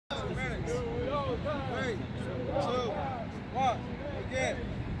3, 2, 1. Again.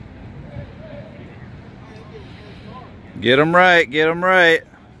 Get them right, get them right.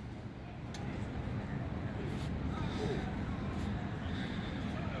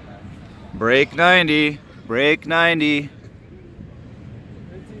 Break 90, break 90.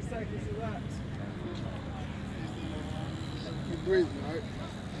 15 seconds to lapse. Keep breathing, all right?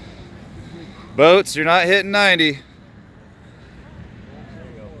 Boats, you're not hitting 90.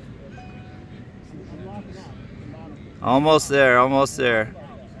 Almost there, almost there.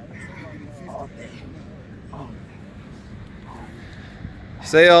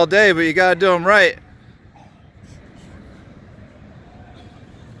 Say all day, but you gotta do them right.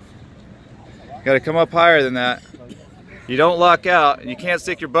 Gotta come up higher than that. You don't lock out, and you can't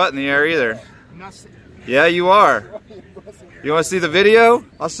stick your butt in the air either. Yeah, you are. You wanna see the video?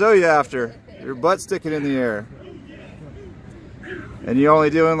 I'll show you after. Your butt's sticking in the air. And you're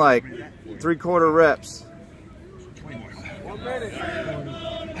only doing like 3/4 reps. 1 minute.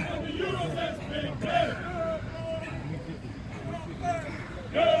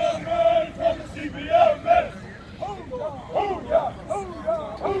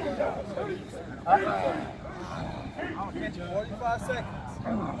 I'll catch you 45 seconds.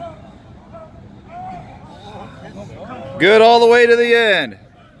 Good all the way to the end.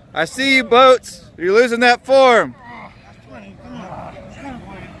 I see you, boats. You're losing that form.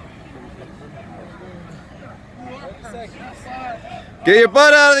 Get your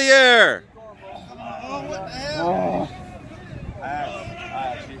butt out of the air. Oh, what the hell?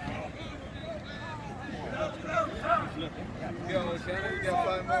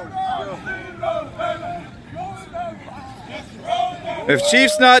 If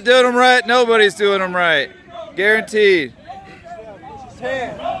Chief's not doing them right, nobody's doing them right. Guaranteed.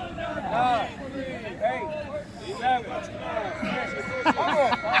 10, 9, 8, 7, 5,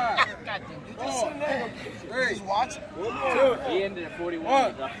 4, 3, 2, He ended at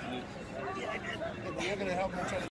 41.